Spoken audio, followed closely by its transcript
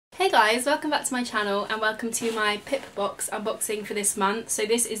Hey guys, welcome back to my channel and welcome to my Pip box unboxing for this month. So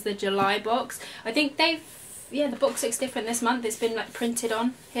this is the July box. I think the box looks different this month. It's been like printed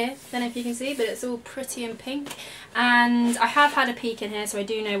on here, don't know if you can see, but it's all pretty and pink. And I have had a peek in here, so I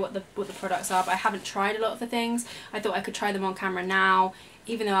do know what the products are, but I haven't tried a lot of the things. I thought I could try them on camera now,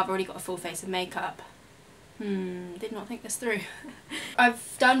 even though I've already got a full face of makeup. Did not think this through.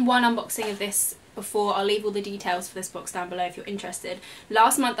 I've done one unboxing of this before. I'll leave all the details for this box down below if you're interested.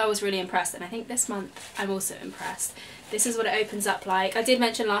 Last month I was really impressed, and I think this month I'm also impressed. This is what it opens up like. I did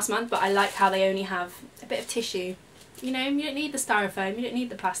mention last month, but I like how they only have a bit of tissue. You know, you don't need the styrofoam, you don't need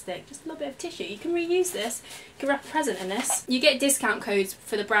the plastic, just a little bit of tissue. You can reuse this, you can wrap a present in this. You get discount codes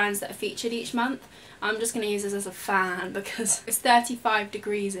for the brands that are featured each month. I'm just going to use this as a fan because it's 35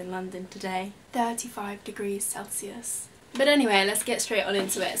 degrees in London today. 35 degrees Celsius. But anyway, let's get straight on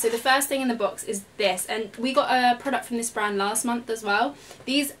into it. So the first thing in the box is this, and we got a product from this brand last month as well.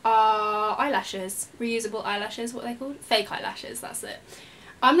 These are eyelashes, reusable eyelashes, what are they called? Fake eyelashes, that's it.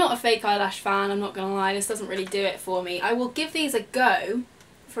 I'm not a fake eyelash fan, I'm not gonna lie, this doesn't really do it for me. I will give these a go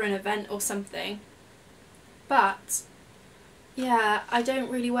for an event or something, but yeah, I don't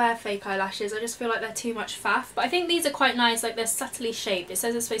really wear fake eyelashes. I just feel like they're too much faff. But I think these are quite nice, like they're subtly shaped. It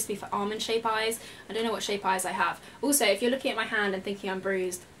says it's supposed to be for almond shape eyes. I don't know what shape eyes I have. Also, if you're looking at my hand and thinking I'm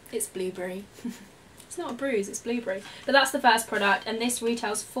bruised, it's blueberry. It's not a bruise, it's blueberry. But that's the first product, and this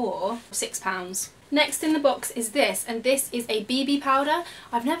retails for £6. Next in the box is this, and this is a BB powder.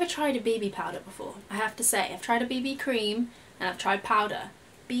 I've never tried a BB powder before, I have to say. I've tried a BB cream and I've tried powder.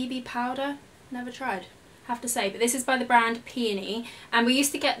 BB powder, never tried, have to say. But this is by the brand Peony, and we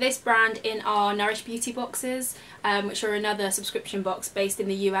used to get this brand in our Nourish Beauty boxes, which are another subscription box based in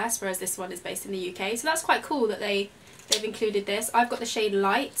the US, whereas this one is based in the UK. So that's quite cool that they've included this. I've got the shade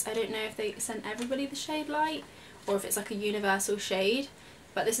Light. I don't know if they sent everybody the shade Light or if it's like a universal shade,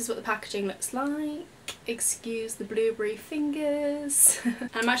 but this is what the packaging looks like. Excuse the blueberry fingers. And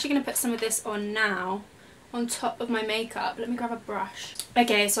I'm actually going to put some of this on now on top of my makeup. Let me grab a brush.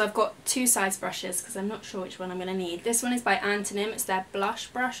 Okay, so I've got two size brushes because I'm not sure which one I'm going to need. This one is by Antonym, it's their blush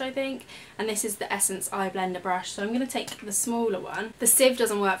brush I think, and this is the Essence Eye Blender brush, so I'm going to take the smaller one. The sieve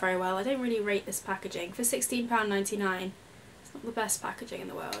doesn't work very well. I don't really rate this packaging. For £16.99, it's not the best packaging in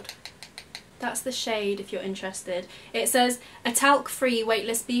the world. That's the shade if you're interested. It says a talc-free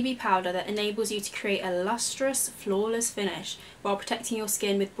weightless BB powder that enables you to create a lustrous, flawless finish while protecting your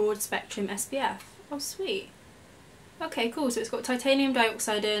skin with broad spectrum SPF. Oh sweet. Okay, cool. So it's got titanium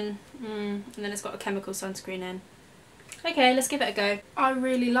dioxide in, and then it's got a chemical sunscreen in. Okay, let's give it a go. I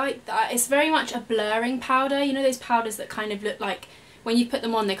really like that. It's very much a blurring powder. You know those powders that kind of look like, when you put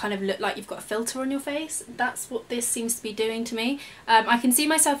them on, they kind of look like you've got a filter on your face? That's what this seems to be doing to me. I can see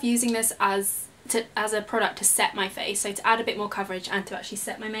myself using this as a product to set my face, so to add a bit more coverage and to actually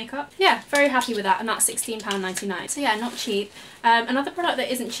set my makeup. Yeah, very happy with that, and that's £16.99. So yeah, not cheap. Another product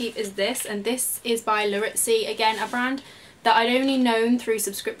that isn't cheap is this, and this is by Laritzi, again a brand that I'd only known through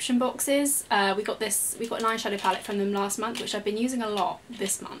subscription boxes. We got an eyeshadow palette from them last month, which I've been using a lot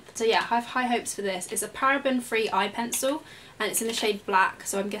this month. So yeah, I have high hopes for this. It's a paraben-free eye pencil, and it's in the shade black,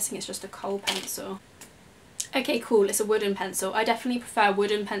 so I'm guessing it's just a kohl pencil. Okay, cool, it's a wooden pencil. I definitely prefer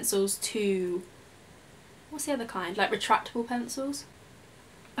wooden pencils to, what's the other kind? Like retractable pencils?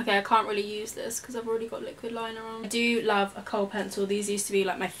 Okay, I can't really use this because I've already got liquid liner on. I do love a kohl pencil. These used to be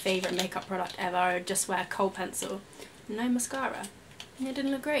like my favourite makeup product ever. I would just wear kohl pencil. No mascara. It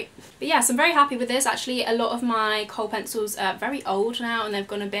didn't look great. But yes, I'm very happy with this. Actually, a lot of my kohl pencils are very old now and they've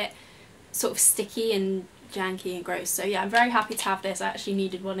gone a bit sort of sticky and janky and gross, so yeah, I'm very happy to have this. I actually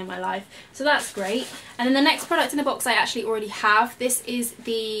needed one in my life, so that's great. And then the next product in the box I actually already have. This is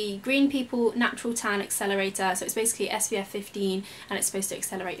the Green People Natural Tan Accelerator, so it's basically SPF 15 and it's supposed to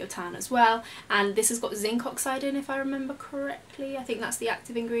accelerate your tan as well, and this has got zinc oxide in, if I remember correctly. I think that's the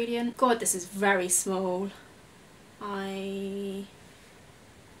active ingredient. God, this is very small. I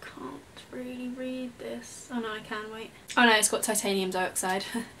can't really read this. Oh no, I can, wait. Oh no, it's got titanium dioxide.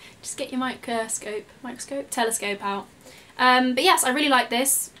 Just get your telescope out. But yes, I really like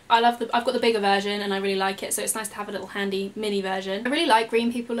this. I've got the bigger version and I really like it, so it's nice to have a little handy mini version. I really like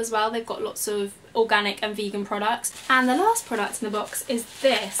Green People as well. They've got lots of organic and vegan products. And the last product in the box is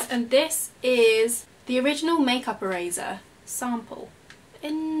this, and this is the original makeup eraser sample.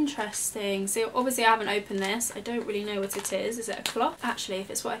 Interesting. So obviously I haven't opened this. I don't really know what it is. Is it a cloth? Actually,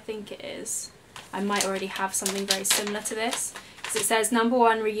 if it's what I think it is, I might already have something very similar to this, because it says #1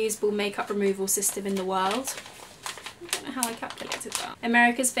 reusable makeup removal system in the world. I don't know how I calculated that.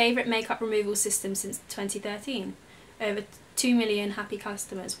 America's favourite makeup removal system since 2013. Over 2 million happy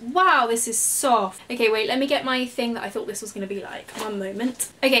customers. Wow, this is soft. Okay, wait, let me get my thing that I thought this was going to be like. One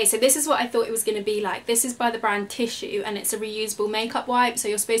moment. Okay, so this is what I thought it was going to be like. This is by the brand Tissue, and it's a reusable makeup wipe, so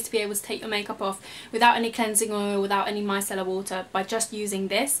you're supposed to be able to take your makeup off without any cleansing oil, without any micellar water, by just using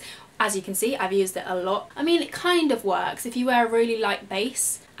this. As you can see, I've used it a lot. I mean, it kind of works. If you wear a really light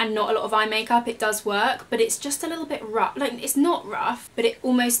base and not a lot of eye makeup, it does work, but it's just a little bit rough. Like, it's not rough, but it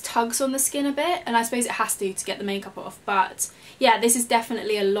almost tugs on the skin a bit, and I suppose it has to get the makeup off. But yeah, this is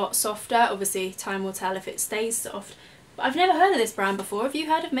definitely a lot softer. Obviously, time will tell if it stays soft. But I've never heard of this brand before. Have you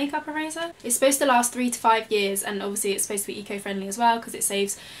heard of Makeup Eraser? It's supposed to last 3 to 5 years, and obviously it's supposed to be eco-friendly as well, because it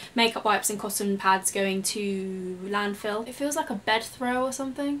saves makeup wipes and cotton pads going to landfill. It feels like a bed throw or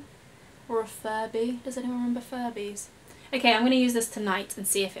something. Or a Furby. Does anyone remember Furbies? Okay, I'm going to use this tonight and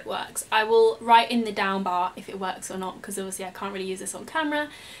see if it works. I will write in the down bar if it works or not, because obviously I can't really use this on camera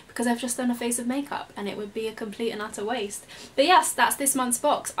because I've just done a face of makeup and it would be a complete and utter waste. But yes, that's this month's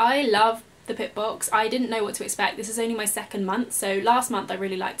box. I love the Pip box. I didn't know what to expect. This is only my second month, so last month I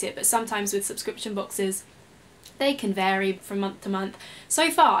really liked it, but sometimes with subscription boxes they can vary from month to month. So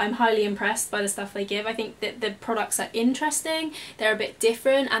far I'm highly impressed by the stuff they give. I think that the products are interesting, they're a bit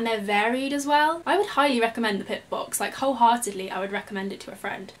different, and they're varied as well. I would highly recommend the Pip box, like wholeheartedly I would recommend it to a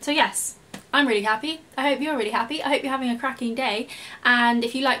friend. So yes, I'm really happy. I hope you're really happy. I hope you're having a cracking day, and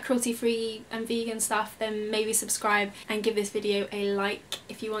if you like cruelty free and vegan stuff, then maybe subscribe and give this video a like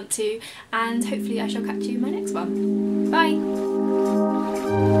if you want to, and hopefully I shall catch you in my next one. Bye!